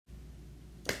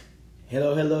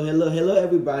Hello,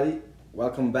 everybody.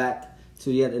 Welcome back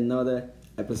to yet another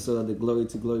episode of the Glory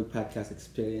to Glory podcast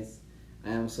experience. I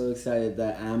am so excited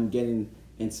that I'm getting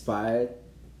inspired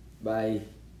by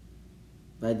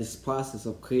this process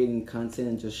of creating content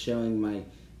and just sharing my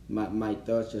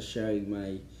thoughts, just sharing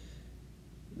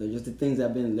just the things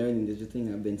I've been learning, just the things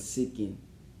I've been seeking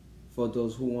for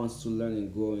those who wants to learn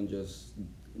and grow and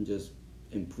just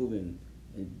improving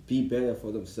and be better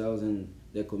for themselves and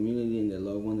their community and their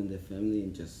loved one and their family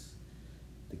and just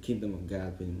the kingdom of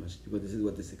God pretty much, because this is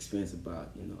what this experience is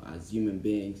about. As human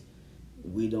beings,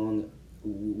 we don't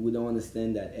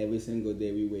understand that every single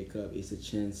day we wake up is a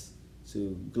chance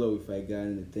to glorify God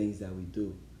in the things that we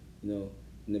do. In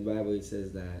the Bible it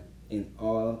says that in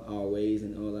all our ways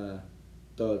and all our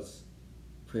thoughts,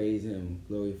 praise Him,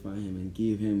 glorify Him, and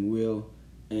give Him will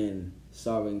and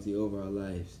sovereignty over our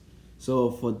lives.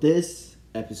 So for this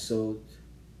episode,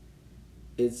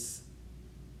 it's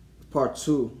part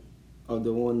 2 of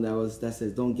the one that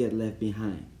says don't get left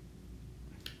behind,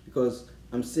 because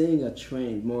I'm seeing a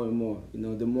trend more and more.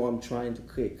 The more I'm trying to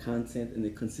create content on a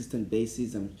consistent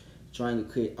basis, I'm trying to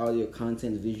create audio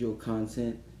content, visual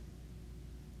content,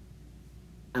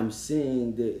 I'm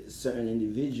seeing that certain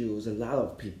individuals, a lot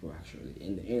of people actually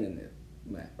in the internet,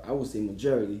 I would say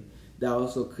majority, that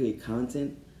also create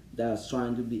content that's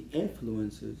trying to be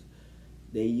influencers.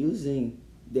 They're using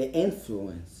their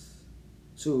influence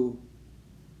to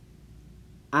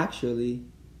actually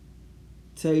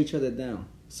tear each other down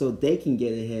so they can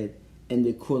get ahead in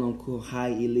the quote-unquote high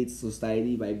elite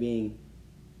society by being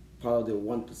part of the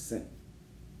 1%.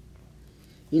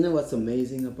 You know what's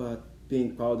amazing about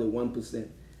being part of the 1%?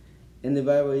 In the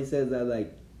Bible, it says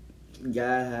that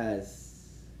God has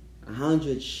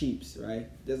 100 sheep, right?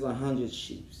 There's 100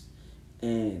 sheep,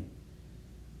 and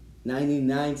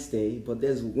 99 stay, but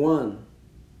there's one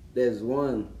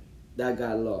that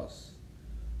got lost.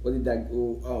 What did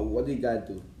God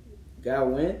do? God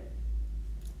went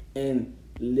and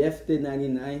left the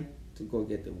 99 to go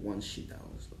get the one sheep that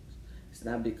was lost. It's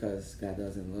not because God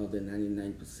doesn't love the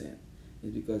 99%.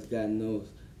 It's because God knows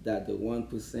that the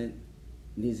 1%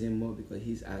 needs Him more, because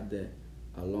he's out there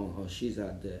alone, or she's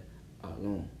out there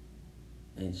alone.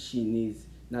 And she needs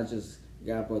not just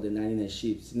God but the 99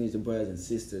 sheep. She needs the brothers and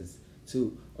sisters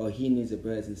too, or he needs the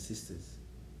brothers and sisters.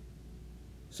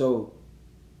 So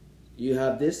you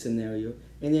have this scenario,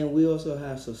 and then we also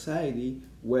have society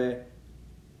where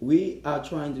we are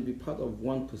trying to be part of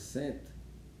 1%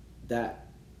 that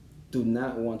do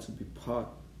not want to be part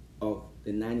of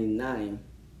the 99,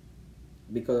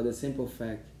 because of the simple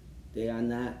fact they are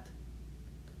not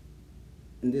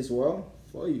in this world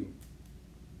for you.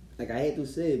 I hate to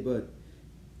say it, but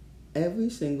every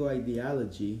single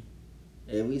ideology,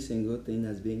 every single thing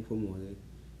that's being promoted,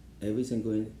 every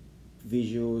single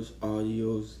visuals,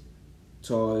 audios,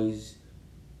 toys,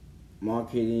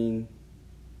 marketing,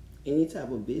 any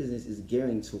type of business is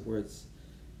gearing towards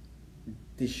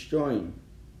destroying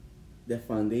the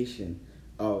foundation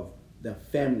of the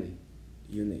family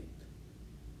unit,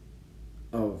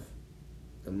 of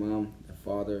the mom, the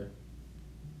father,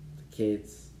 the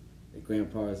kids, the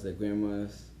grandpas, the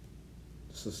grandmas,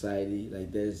 society.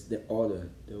 There's the order,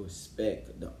 the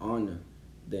respect, the honor,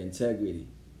 the integrity.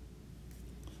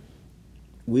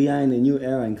 We are in a new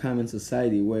era in common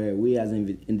society where we as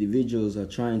individuals are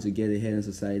trying to get ahead in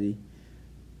society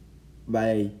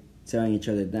by tearing each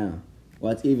other down.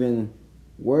 What's even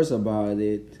worse about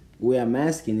it, we are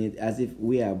masking it as if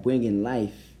we are bringing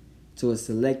life to a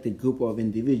selected group of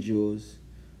individuals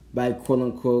by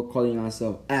quote-unquote calling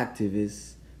ourselves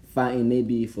activists, fighting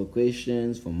maybe for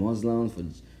Christians, for Muslims, for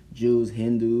Jews,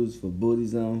 Hindus, for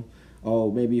Buddhism,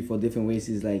 or maybe for different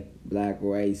races like black,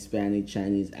 white, Hispanic,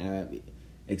 Chinese, Arab,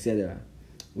 etc.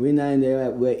 We're not in the era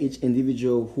where each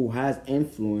individual who has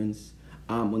influence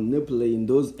are manipulating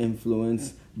those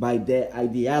influence by their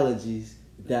ideologies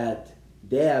that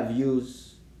they have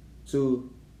used to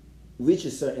reach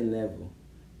a certain level.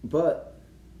 But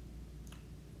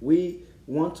we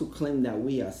want to claim that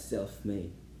we are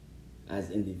self-made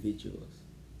as individuals.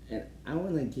 And I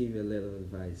want to give you a little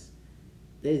advice.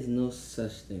 There is no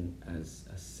such thing as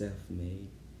a self-made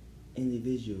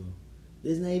individual.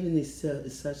 There's not even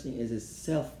such thing as a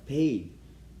self-paid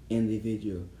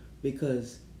individual,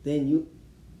 because then you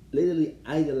literally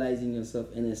idolizing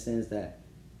yourself in a sense that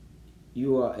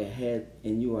you are ahead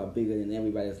and you are bigger than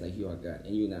everybody else, like you are God,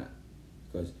 and you're not.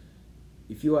 Because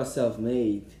if you are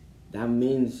self-made, that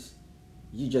means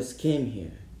you just came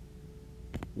here,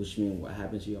 which means what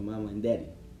happened to your mama and daddy.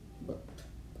 But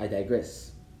I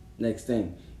digress. Next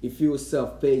thing, if you were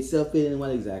self-paid in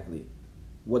what exactly?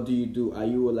 What do you do? Are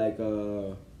you like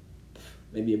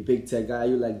maybe a big tech guy,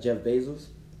 you like Jeff Bezos.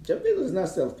 Jeff Bezos is not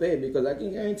self-paid because I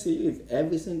can guarantee you, if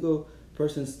every single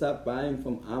person stopped buying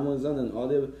from Amazon and all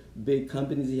the big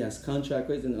companies he has contract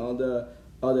with, and all the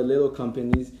little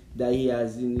companies that he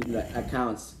has in like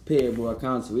accounts payable,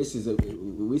 accounts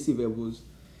receivables,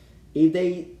 if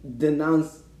they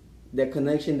denounce the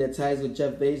connection, the ties with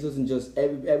Jeff Bezos, and just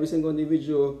every single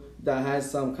individual that has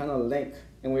some kind of link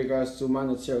in regards to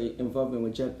monetary involvement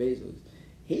with Jeff Bezos,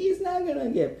 he's not gonna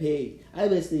get paid.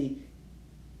 Obviously,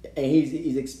 and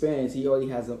his experience, he already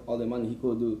has all the money. He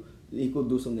could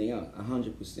do something else,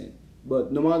 100%.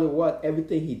 But no matter what,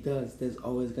 everything he does, there's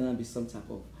always gonna be some type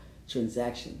of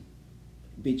transaction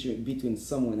between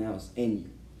someone else and you,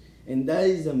 and that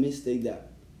is a mistake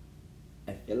that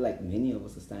I feel like many of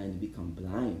us are starting to become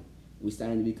blind. We're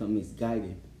starting to become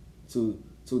misguided to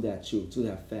that truth, to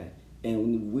that fact.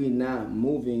 And we're not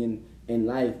moving in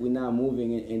life, we're not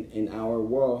moving in our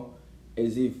world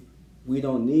as if we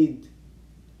don't need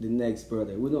the next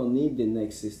brother, we don't need the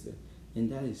next sister.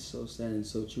 And that is so sad and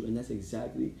so true. And that's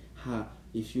exactly how,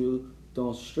 if you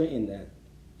don't straighten that,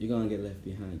 you're going to get left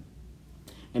behind.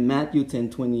 In Matthew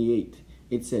 10:28,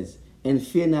 it says, "And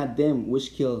fear not them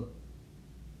which kill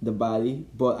the body,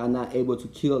 but are not able to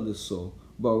kill the soul,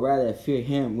 but rather fear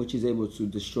him which is able to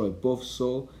destroy both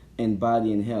soul and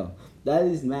body in hell." That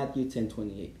is Matthew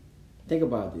 10:28. Think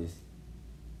about this.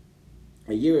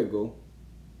 A year ago,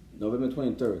 November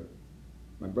 23rd,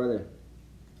 my brother,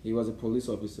 he was a police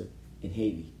officer in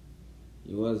Haiti.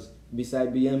 He was,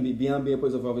 beyond being a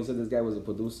police officer, this guy was a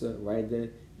producer,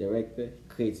 writer, director,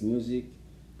 creates music.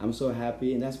 I'm so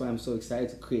happy, and that's why I'm so excited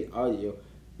to create audio,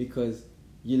 because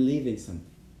you're leaving something.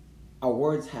 Our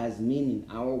words has meaning.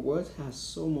 Our words has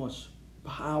so much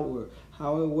power.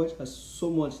 Our words has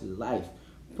so much life.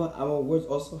 But our words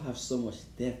also have so much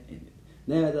death in it.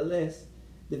 Nevertheless,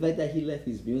 the fact that he left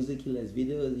his music, he left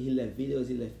videos,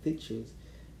 he left pictures,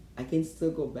 I can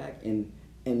still go back and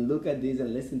look at this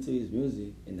and listen to his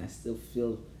music, and I still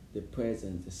feel the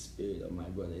presence, the spirit of my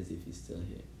brother as if he's still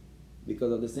here.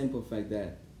 Because of the simple fact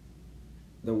that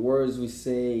the words we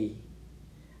say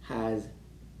has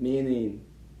meaning.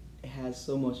 It has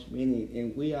so much meaning,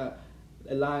 and we are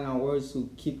allowing our words to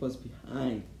keep us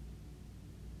behind.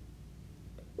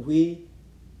 We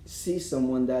see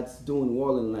someone that's doing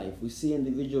well in life. We see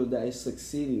individuals that is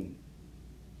succeeding,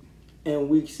 and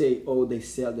we say, "Oh, they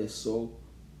sell their soul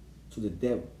to the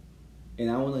devil."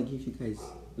 And I want to give you guys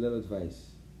a little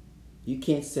advice. You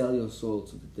can't sell your soul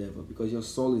to the devil, because your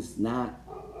soul is not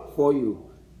for you.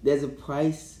 There's a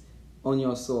price on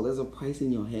your soul. There's a price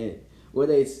in your head.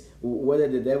 Whether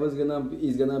the devil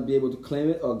is gonna be able to claim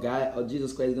it, or God or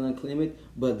Jesus Christ is gonna claim it,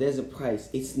 but there's a price.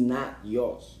 It's not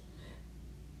yours.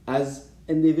 As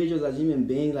individuals, as human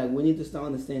beings, like, we need to start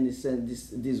understanding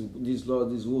these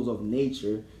laws, these rules of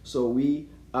nature, so we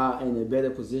are in a better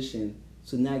position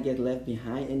to not get left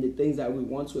behind in the things that we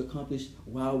want to accomplish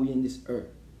while we're in this earth.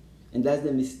 And that's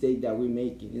the mistake that we're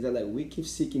making. Is that, like, we keep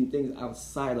seeking things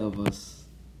outside of us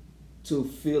to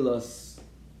fill us,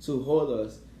 to hold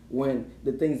us, when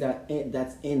the things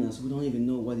that's in us, we don't even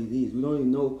know what it is. We don't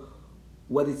even know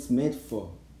what it's meant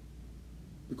for.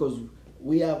 Because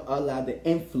we have allowed the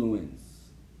influence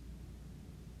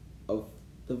of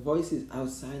the voices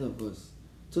outside of us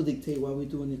to dictate what we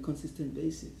do on a consistent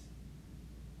basis.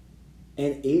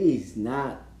 And it is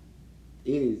not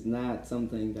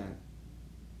something that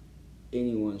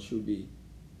anyone should be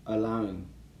allowing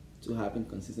to happen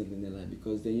consistently in their life,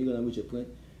 because then you're going to reach a point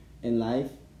in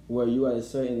life where you are at a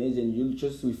certain age and you're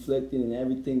just reflecting on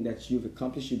everything that you've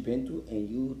accomplished, you've been through, and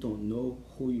you don't know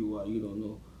who you are, you don't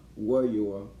know where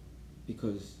you are,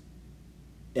 because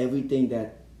everything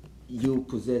that you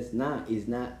possess now is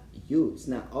not you, it's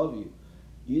not of you.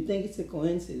 You think it's a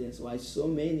coincidence why so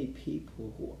many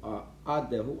people who are out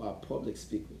there, who are public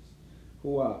speakers,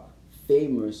 who are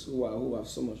famous, who have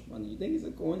so much money, you think it's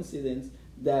a coincidence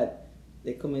that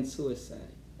they commit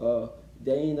suicide, or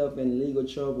they end up in legal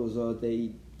troubles, or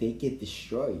they get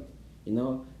destroyed? You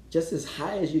know, just as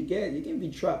high as you get, you can be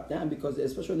dropped down, because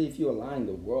especially if you're allowing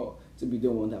the world to be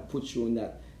the one that puts you in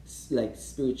that, like,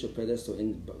 spiritual pedestal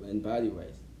and body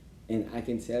wise. And I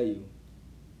can tell you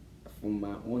from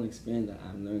my own experience that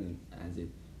I'm learning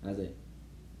as a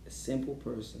simple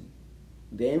person,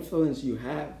 the influence you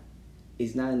have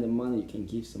is not in the money you can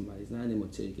give somebody. It's not in the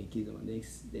material you can give them.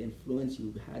 The influence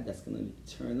you had that's going to be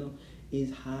eternal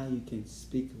is how you can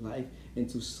speak life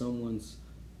into someone's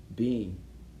being.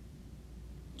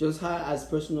 Just how, as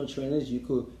personal trainers, you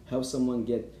could help someone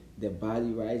get their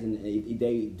body right, and if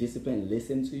they discipline and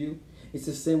listen to you. It's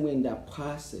the same way in that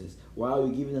process. While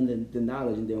you're giving them the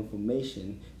knowledge and the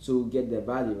information to get their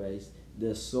body right,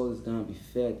 their soul is going to be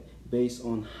fed based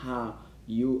on how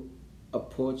you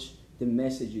approach the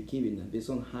message you're giving them,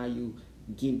 based on how you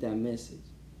give that message.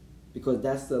 Because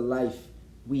that's the life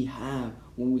we have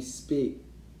when we speak.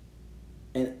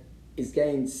 And it's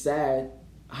getting sad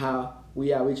how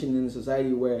we are reaching in a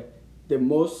society where the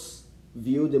most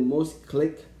view, the most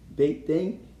clickbait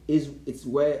thing it's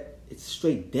where it's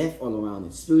straight death all around.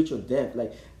 It's spiritual death.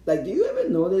 Like, do you ever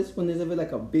notice when there's ever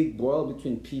like a big brawl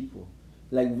between people?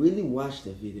 Like, really watch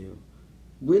the video,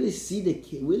 really see the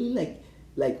kid, really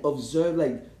like observe,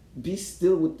 like be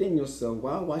still within yourself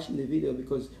while watching the video,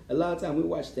 because a lot of time we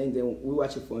watch things and we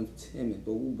watch it for entertainment,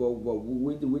 but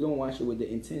we don't watch it with the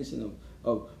intention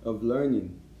of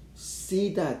learning.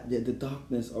 See that the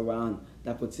darkness around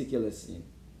that particular scene.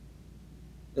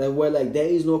 That where like there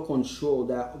is no control.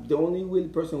 That the only real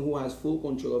person who has full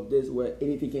control of this, where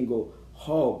anything can go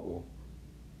horrible,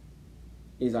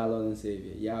 is our Lord and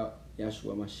Savior,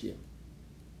 Yahshua Mashiach.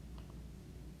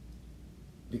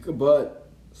 But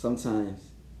sometimes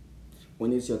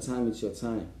when it's your time, it's your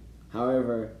time.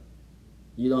 However,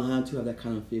 you don't have to have that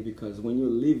kind of fear, because when you're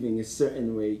living a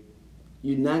certain way,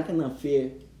 you're not gonna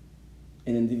fear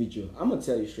an individual. I'm gonna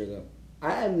tell you straight up.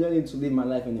 I am learning to live my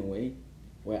life in a way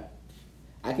where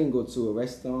I can go to a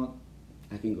restaurant,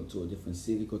 I can go to a different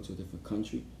city, go to a different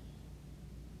country.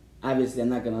 Obviously, I'm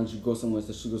not gonna go somewhere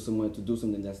to do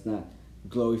something that's not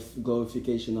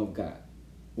glorification of God.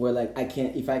 Where like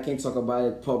if I can't talk about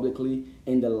it publicly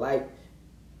in the light,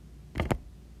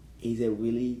 is it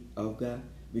really of God?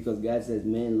 Because God says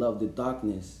men love the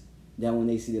darkness. That when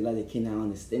they see the light, they cannot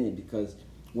understand it. Because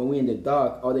when we're in the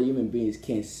dark, other human beings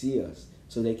can't see us,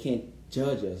 so they can't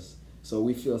judge us. So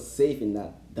we feel safe in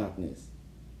that darkness.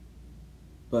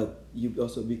 But you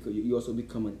also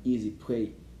become an easy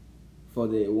prey for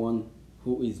the one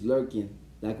who is lurking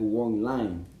like a warm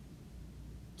lion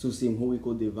to see who we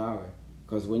could devour.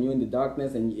 Because when you're in the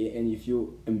darkness and if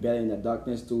you embed in the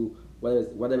darkness to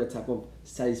whatever type of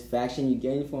satisfaction you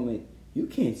gain from it, you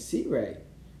can't see right.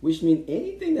 Which means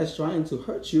anything that's trying to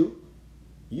hurt you,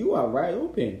 you are wide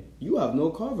open. You have no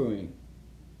covering.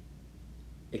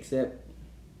 Except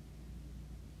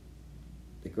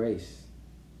the grace.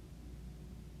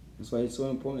 That's why it's so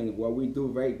important. What we do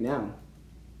right now,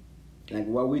 like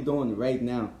what we're doing right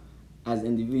now as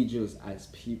individuals, as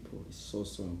people, is so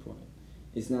important.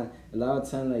 It's not, a lot of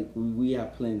time like we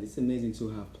have plans. It's amazing to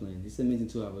have plans. It's amazing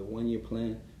to have a 1-year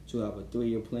plan, to have a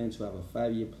 3-year plan, to have a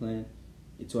 5-year plan,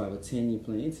 to have a 10-year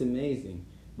plan. It's amazing.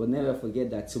 But never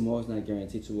forget that tomorrow's not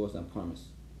guaranteed, tomorrow's not promised.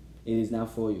 It is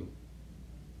not for you.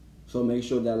 So make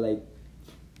sure that like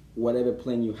whatever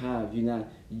plan you have,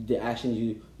 the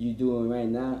actions you doing right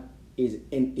now is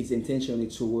intentionally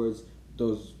towards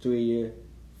those 3-year,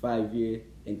 5-year,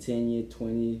 and 10-year,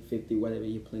 20, 50, whatever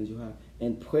your plans you have.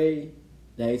 And pray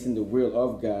that it's in the will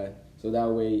of God. So that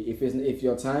way, if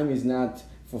your time is not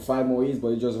for 5 more years, but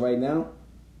it's just right now,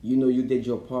 you know you did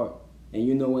your part. And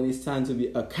you know when it's time to be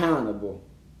accountable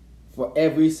for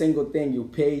every single thing you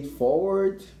paid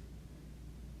forward,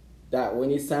 that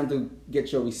when it's time to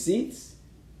get your receipts,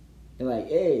 you're like,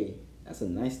 hey, that's a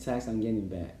nice tax I'm getting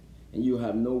back. And you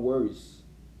have no worries.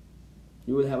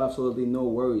 You will have absolutely no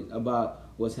worries about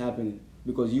what's happening,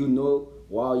 because you know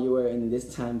while you were in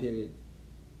this time period,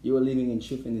 you were living in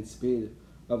truth and in spirit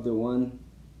of the one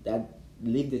that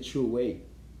lived the true way.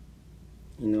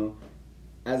 You know,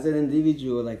 as an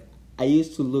individual, like I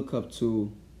used to look up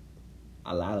to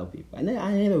a lot of people. I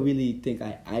never really think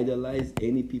I idolized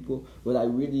any people, but I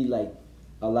really like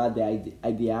a lot of the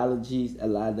ideologies, a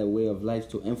lot of the way of life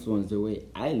to influence the way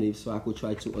I live, so I could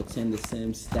try to attain the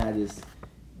same status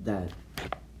that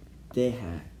they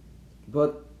had.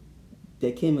 But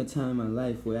there came a time in my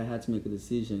life where I had to make a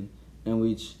decision in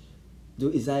which,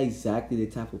 is that exactly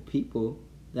the type of people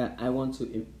that I want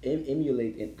to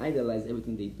emulate and idolize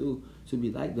everything they do to be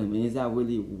like them? And is that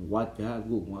really what God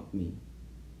would want me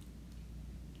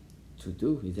to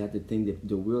do? Is that the thing,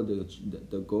 the will,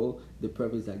 the goal, the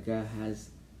purpose that God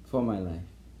has for my life?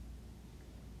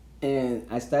 And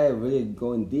I started really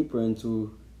going deeper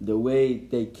into the way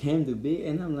they came to be,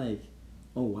 and I'm like,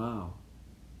 oh wow.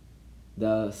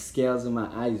 The scales in my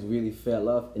eyes really fell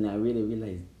off, and I really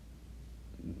realized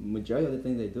majority of the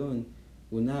things they're doing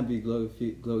will not be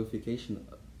glorification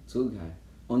to God,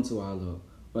 unto our Lord.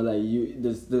 But like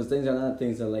those things are not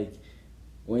things that like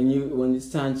when it's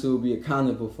time to be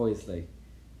accountable for, it's like,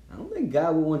 I don't think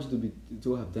God would want you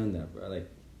to have done that, bro. Like,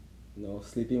 you know,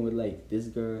 sleeping with like this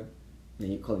girl,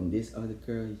 and you're calling this other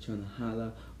girl, you're trying to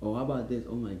holler, oh, how about this?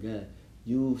 Oh my God,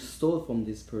 you stole from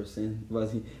this person,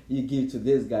 but you give to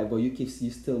this guy, but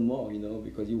you still more, you know,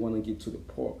 because you want to give to the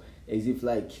poor. As if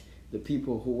like the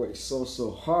people who work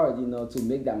so hard, to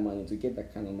make that money, to get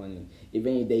that kind of money,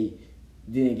 even if they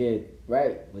didn't get it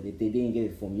right, but if they didn't get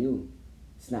it from you,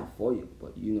 it's not for you,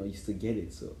 but you still get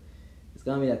it. So it's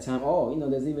gonna be that time. Oh,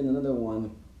 there's even another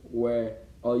one where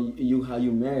how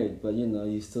you married, but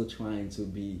you're still trying to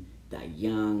be that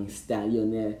young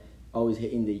stallionaire, always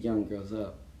hitting the young girls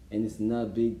up, and it's not a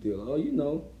big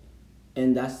deal.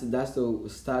 And that's the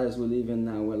status we live in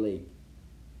now. We're like,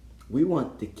 we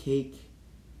want the cake,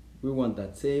 we want the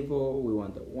table, we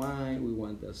want the wine, we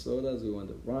want the sodas, we want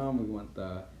the rum, we want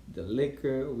the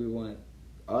liquor, we want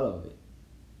all of it.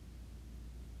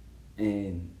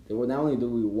 And not only do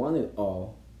we want it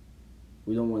all,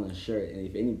 we don't want to share it. And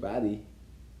if anybody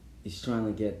is trying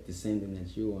to get the same thing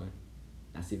that you want,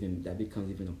 that becomes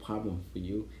even a problem for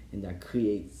you, and that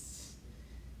creates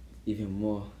even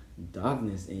more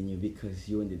darkness in you, because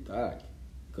you're in the dark,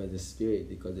 because the spirit,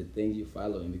 because the things you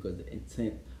follow, and because the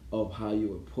intent of how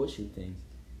you're approaching things,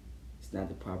 it's not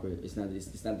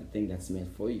the thing that's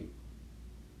meant for you.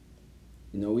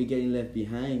 We're getting left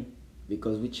behind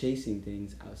because we're chasing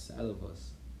things outside of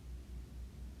us.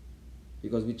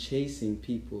 Because we're chasing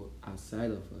people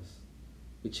outside of us.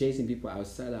 We're chasing people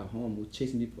outside our home. We're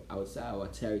chasing people outside our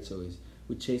territories.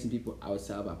 We're chasing people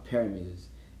outside of our perimeters.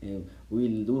 And we're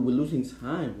losing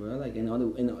time, bro.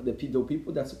 The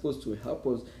people that's supposed to help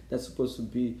us, that's supposed to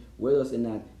be with us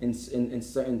in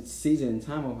certain season and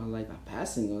time of our life, are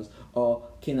passing us or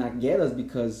cannot get us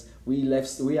because we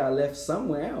are left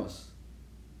somewhere else.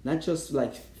 Not just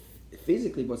like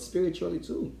physically, but spiritually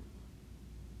too.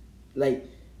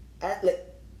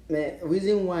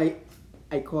 Reason why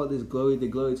I call this the Glory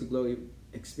to Glory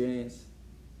Experience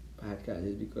podcast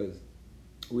is because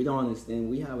we don't understand.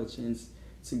 We have a chance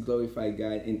to glorify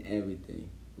God in everything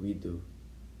we do.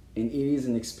 And it is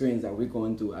an experience that we're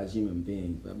going through as human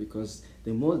beings. But because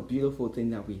the most beautiful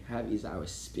thing that we have is our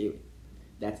spirit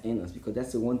that's in us. Because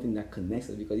that's the one thing that connects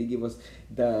us. Because it gives us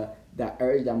that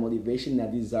urge, that motivation,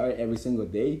 that desire every single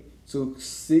day to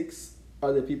seek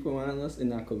other people around us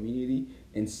in our community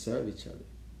and serve each other.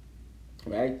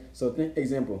 Right? So,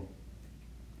 example.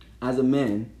 As a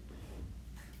man,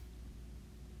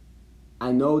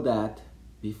 I know that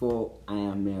before I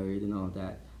am married and all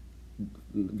that,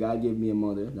 God gave me a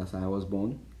mother. That's how I was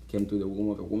born. Came through the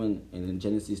womb of a woman, and in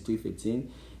Genesis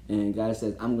 3:15, and God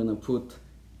says, "I'm gonna put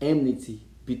enmity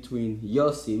between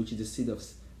your seed, which is the seed of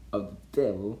the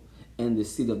devil, and the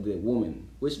seed of the woman,"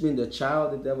 which means the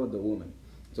child, the devil, the woman.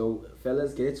 So,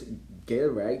 fellas, get it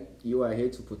right. You are here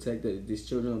to protect these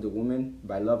children of the woman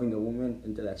by loving the woman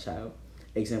into that child.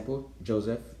 Example: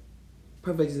 Joseph.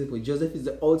 Perfect example. Joseph is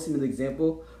the ultimate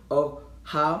example of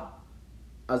how,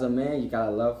 as a man, you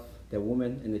gotta love the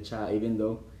woman and the child, even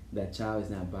though that child is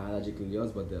not biologically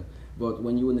yours, but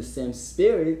when you're in the same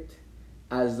spirit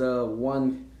as the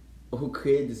one who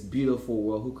created this beautiful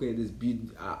world, who created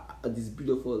these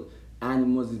beautiful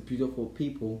animals, these beautiful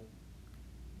people,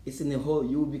 it's in a whole.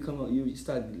 You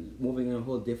start moving in a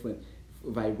whole different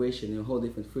vibration, in a whole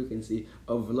different frequency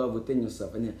of love within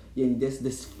yourself, and then there's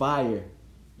this fire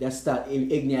that starts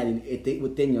igniting it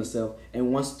within yourself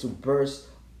and wants to burst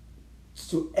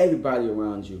to everybody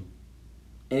around you.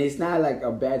 And it's not like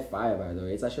a bad fire, by the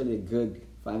way. It's actually a good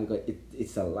fire because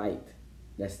it's a light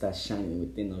that starts shining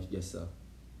within of yourself.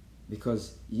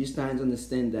 Because you start to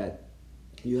understand that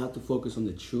you have to focus on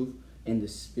the truth and the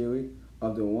spirit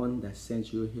of the one that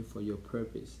sent you here for your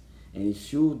purpose. And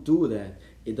if you do that,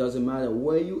 it doesn't matter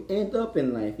where you end up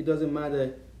in life. It doesn't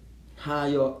matter how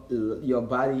your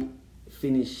body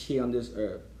finish here on this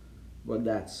earth, but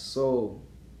that soul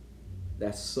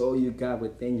you got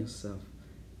within yourself,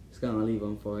 it's gonna live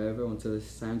on forever until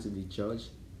it's time to be judged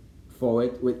for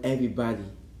it with everybody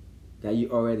that you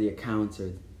already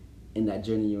encountered in that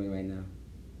journey you're in right now.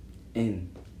 And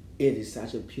it is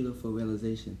such a beautiful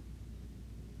realization.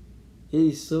 It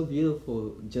is so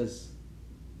beautiful just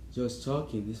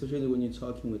talking, especially when you're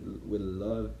talking with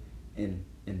love and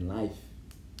life.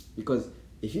 Because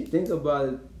if you think about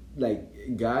it,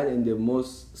 like God in the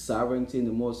most sovereignty, in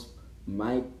the most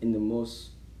might, in the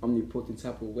most omnipotent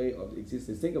type of way of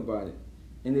existence. Think about it.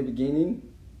 In the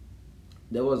beginning,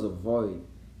 there was a void.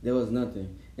 There was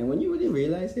nothing. And when you really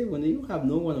realize it, when you have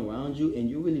no one around you and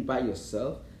you're really by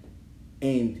yourself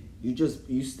and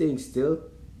you staying still,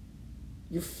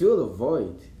 you feel the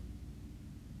void.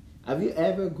 Have you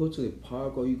ever go to the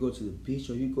park, or you go to the beach,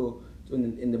 or you go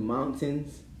in the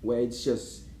mountains where it's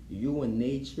just you and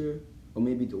nature, or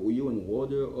maybe you and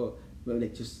water, or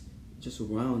like just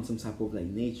around some type of like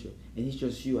nature, and it's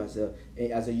just you as a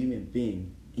human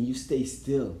being, and you stay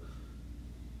still,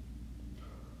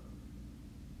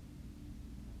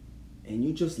 and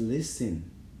you just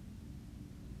listen,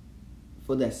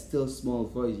 for that still small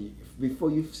voice.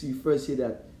 Before you first hear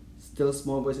that still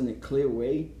small voice in a clear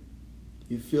way,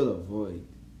 you feel a void.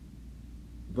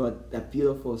 But that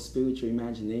beautiful spiritual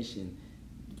imagination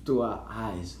to our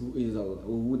eyes,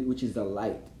 which is the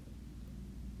light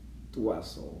to our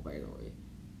soul, by the way.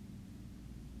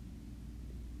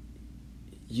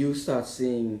 You start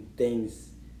seeing things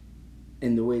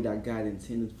in the way that God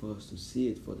intended for us to see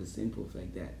it, for the simple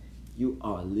fact that you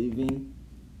are living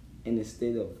in a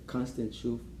state of constant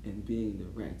truth and being in the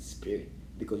right spirit,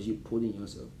 because you're putting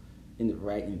yourself in the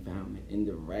right environment, in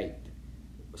the right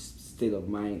state of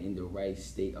mind, in the right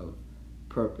state of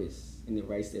purpose, in the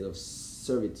right state of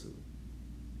servitude.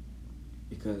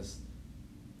 Because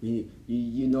you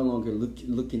no longer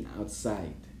looking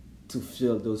outside to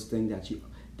fill those things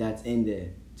that's in there,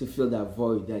 to fill that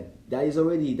void that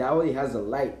already has a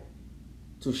light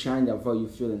to shine that void you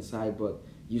feel inside, but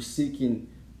you're seeking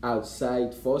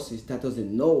outside forces that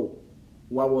doesn't know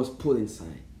what was put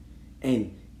inside.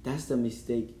 And that's the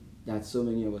mistake that so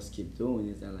many of us keep doing,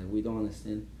 is that like we don't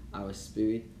understand our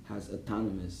spirit has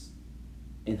autonomous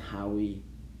in how we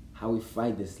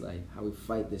fight this life, how we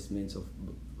fight this mental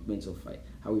fight,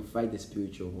 how we fight the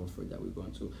spiritual warfare that we're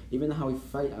going through, even how we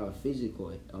fight our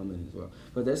physical element as well.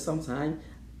 But there's sometimes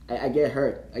I get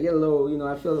hurt, I get a little,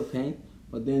 I feel the pain,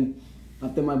 but then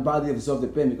after my body absorbs the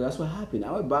pain, because that's what happened.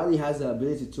 Our body has the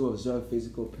ability to absorb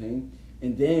physical pain,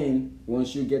 and then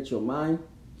once you get your mind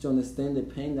to understand the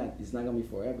pain, that it's not going to be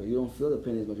forever. You don't feel the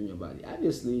pain as much in your body.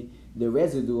 Obviously, the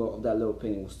residue of that little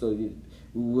pain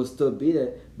will still be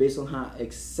there based on how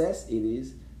excess it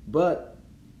is, but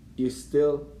you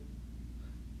still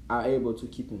are able to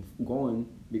keep going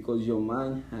because your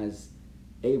mind has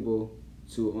able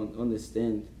to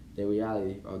understand the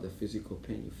reality of the physical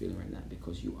pain you're feeling right now,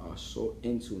 because you are so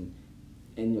in tune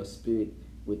in your spirit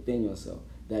within yourself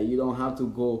that you don't have to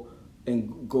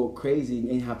go crazy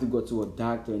and have to go to a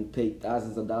doctor and pay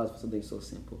thousands of dollars for something so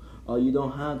simple. Or you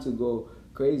don't have to go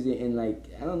crazy and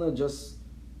just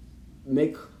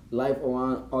make life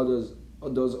around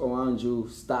those around you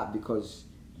stop because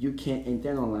you can't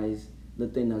internalize the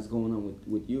thing that's going on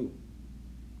with you.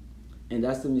 And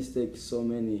that's the mistake so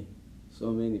many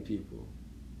people.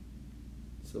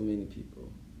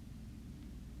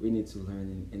 We need to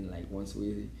learn and once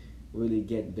we really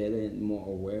get better and more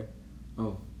aware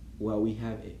of what we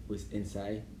have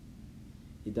inside,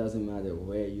 it doesn't matter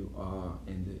where you are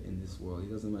in this world.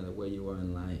 It doesn't matter where you are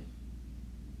in life.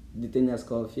 The thing that's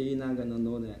called fear, you're not gonna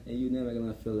know that, and you're never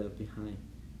gonna feel left behind,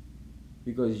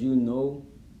 because you know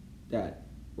that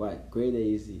what greater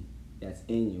is He that's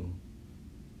in you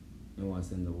than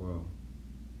what's in the world.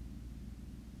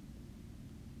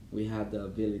 We have the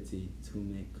ability to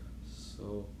make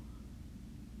so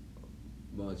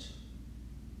much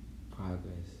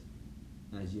progress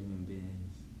as human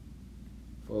beings.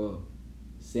 For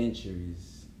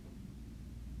centuries,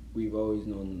 we've always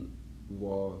known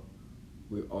war,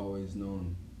 we've always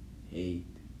known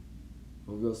hate,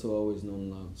 but we've also always known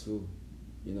love too.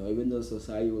 Even though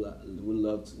society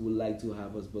would like to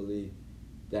have us believe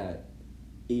that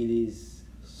it is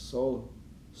so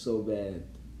bad,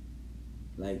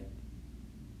 like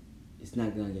it's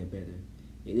not gonna get better.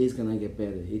 It is gonna get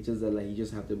better. It's just that you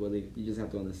just have to believe. You just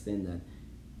have to understand that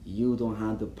you don't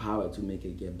have the power to make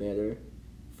it get better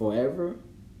forever,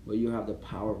 but you have the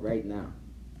power right now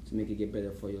to make it get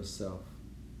better for yourself.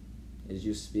 As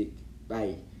you speak,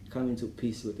 by coming to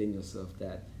peace within yourself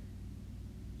that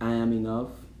I am enough,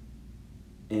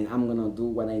 and I'm gonna do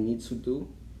what I need to do,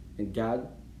 and God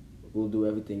will do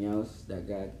everything else that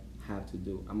God have to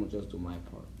do. I'm gonna just do my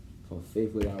part. For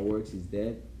faith without works is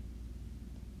dead,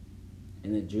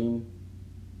 and a dream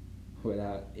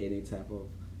without any type of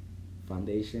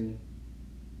foundation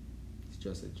is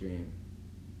just a dream.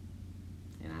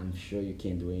 And I'm sure you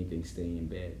can't do anything staying in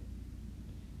bed.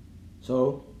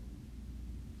 So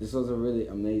this was a really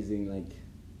amazing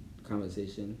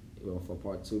conversation for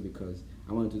part 2, because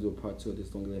I wanted to do a part 2 of this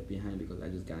Don't Get Left Behind, because I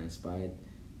just got inspired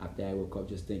after I woke up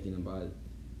just thinking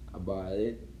about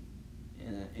it.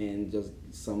 And just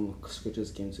some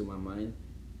scriptures came to my mind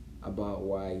about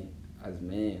why, as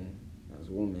man, as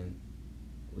woman,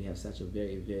 we have such a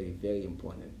very, very, very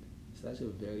important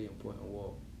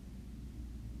role.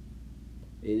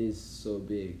 It is so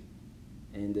big,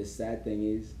 and the sad thing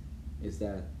is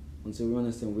that until we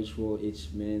understand which role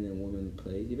each man and woman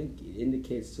plays, even in the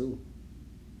kids too,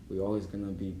 we're always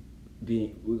gonna be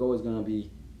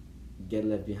get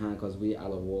left behind, because we're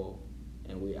out of war,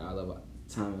 and we're out of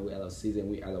time, and we're out of season,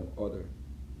 we're out of order.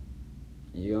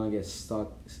 And you're gonna get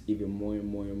stuck even more and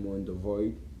more and more in the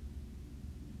void.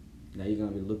 Now you're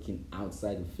gonna be looking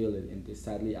outside to feel it, and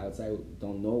sadly outside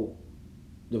don't know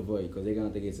the void because they're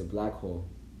gonna think it's a black hole.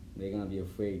 They're gonna be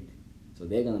afraid, so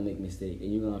they're gonna make mistake,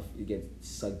 and you're gonna get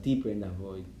sucked deeper in that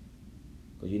void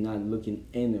because you're not looking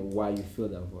in at why you feel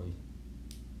that void.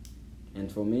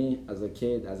 And for me, as a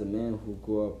kid, as a man who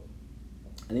grew up,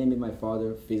 I didn't meet my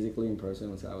father physically in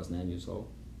person until I was 9 years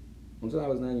old.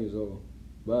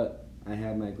 But I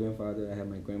had my grandfather, I had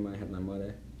my grandma, I had my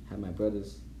mother, I had my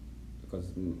brothers,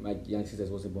 because my young sisters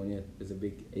wasn't born yet. There's a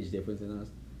big age difference in us.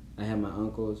 I had my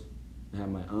uncles, I had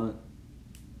my aunt,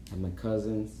 I had my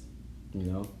cousins, you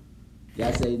know.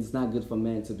 God said it's not good for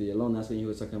man to be alone. That's when he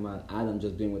was talking about Adam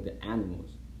just being with the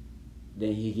animals.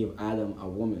 Then he gave Adam a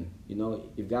woman. You know,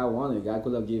 if God wanted, God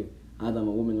could have given Adam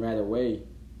a woman right away.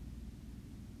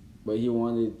 But he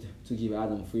wanted to give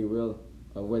Adam free will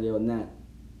of whether or not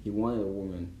he wanted a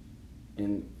woman.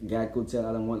 And God could tell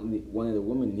Adam wanted a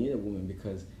woman, needed a woman,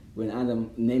 because when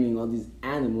Adam naming all these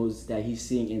animals that he's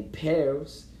seeing in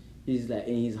pairs, he's like,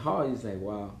 in his heart, he's like,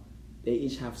 wow, they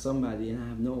each have somebody and I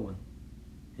have no one.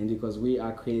 And because we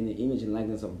are creating the image and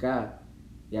likeness of God,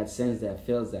 he had sense that,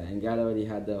 feels that. And God already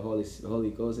had the Holy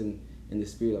Ghost and the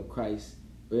Spirit of Christ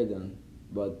written.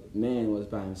 But man was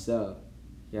by himself.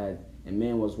 And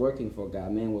man was working for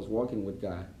God. Man was working with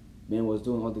God. Man was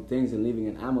doing all the things and living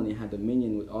in harmony, had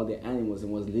dominion with all the animals,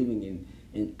 and was living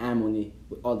in harmony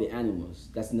with all the animals.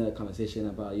 That's another conversation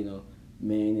about, you know,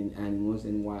 man and animals,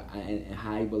 and why and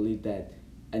how I believe that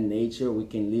in nature we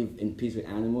can live in peace with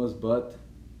animals, but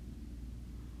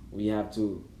we have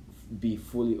to be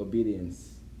fully obedient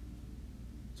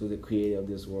to the creator of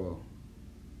this world.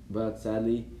 But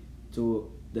sadly,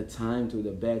 to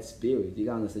the bad spirit, you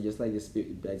gotta understand, just like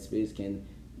bad spirits can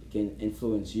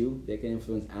influence you, they can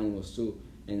influence animals too.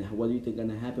 And what do you think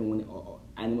gonna happen when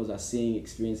animals are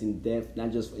experiencing death,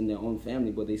 not just in their own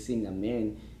family, but they're seeing that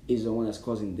man is the one that's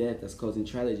causing death, that's causing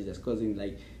tragedy, that's causing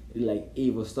like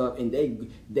evil stuff, and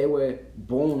they were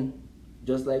born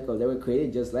just like us, they were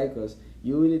created just like us.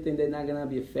 You really think they're not gonna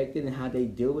be affected in how they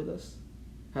deal with us,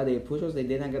 how they approach us?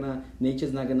 They're not gonna,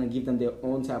 nature's not gonna give them their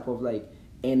own type of like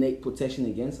innate protection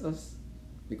against us?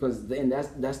 Because then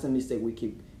that's the mistake we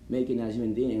keep making as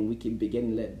human beings, and we keep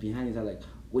getting left behind. Is that like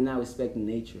we're not respecting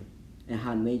nature and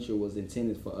how nature was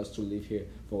intended for us to live here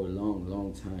for a long,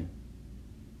 long time.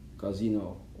 Because, you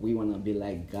know, we want to be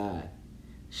like God.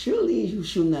 Surely you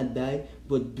should not die,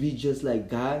 but be just like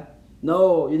God.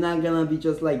 No, you're not going to be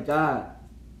just like God.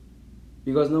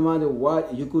 Because no matter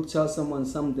what, you could tell someone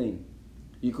something.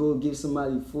 You could give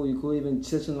somebody food. You could even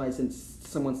teach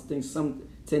someone things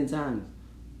 10 times.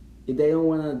 If they don't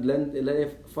want to learn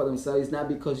it for themselves, it's not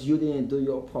because you didn't do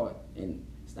your part. And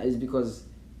it's because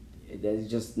that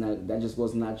just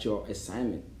was not your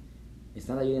assignment. It's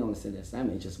not that you didn't understand the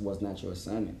assignment, it just was not your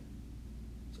assignment.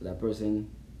 So that person,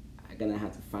 I'm going to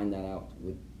have to find that out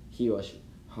with he or she,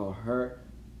 or her,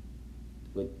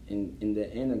 in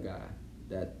the inner God,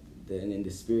 in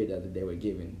the spirit that they were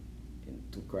given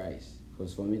to Christ.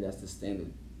 Because for me, that's the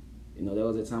standard. You know, there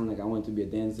was a time like I wanted to be a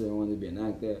dancer, I wanted to be an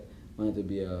actor, I wanted to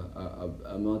be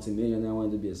a multi-millionaire, I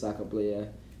wanted to be a soccer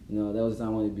player. You know, there was a time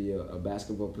I wanted to be a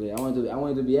basketball player. I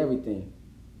wanted to be everything.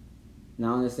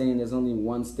 Now I understand there's only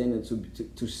one standard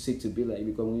to seek to be like,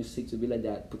 because when you seek to be like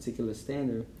that particular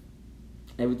standard,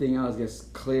 everything else gets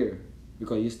clear,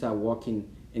 because you start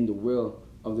walking in the will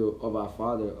of our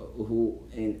Father,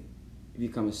 and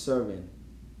become a servant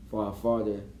for our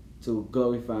Father, to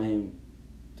glorify Him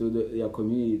to your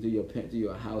community, to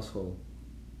your household,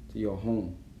 to your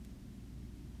home.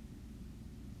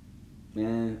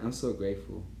 Man, I'm so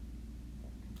grateful.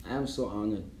 I'm so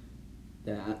honored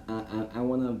that I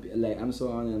want to be, like, I'm so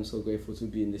honored, I'm so grateful to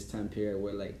be in this time period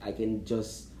where like I can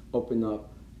just open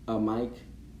up a mic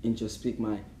and just speak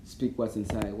what's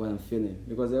inside, what I'm feeling.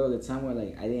 Because there was a time where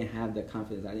like I didn't have the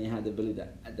confidence, I didn't have the ability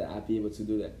that I'd be able to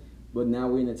do that. But now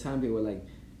we're in a time period where like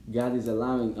God is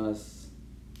allowing us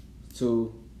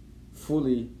to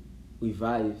fully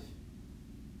revive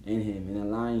in Him, and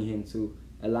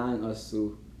allowing us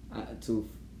to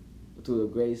the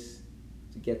grace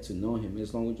to get to know Him,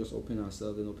 as long as we just open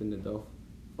ourselves and open the door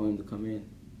for Him to come in.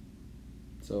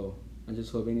 So I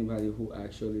just hope anybody who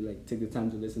actually like take the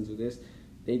time to listen to this,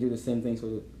 they do the same thing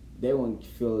so they won't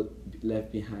feel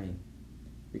left behind.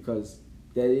 Because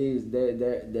there's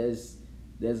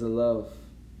a love,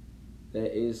 there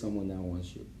is someone that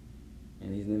wants you,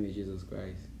 and His name is Jesus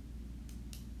Christ.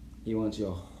 He wants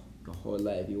your whole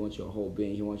life. He wants your whole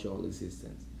being. He wants your whole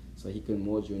existence, so He can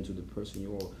mold you into the person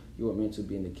you are meant to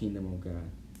be in the kingdom of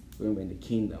God. Remember, in the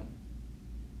kingdom,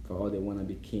 for all they want to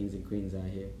be kings and queens out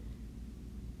here.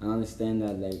 I understand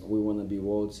that like we want to be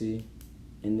royalty,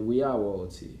 and we are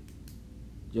royalty.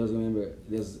 Just remember,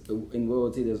 in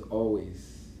royalty there's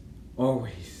always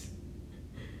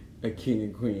a king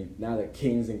and queen, not a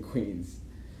kings and queens.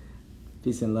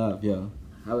 Peace and love, yo.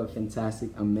 Have a fantastic,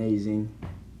 amazing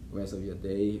rest of your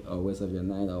day, or rest of your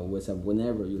night, or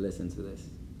whenever you listen to this.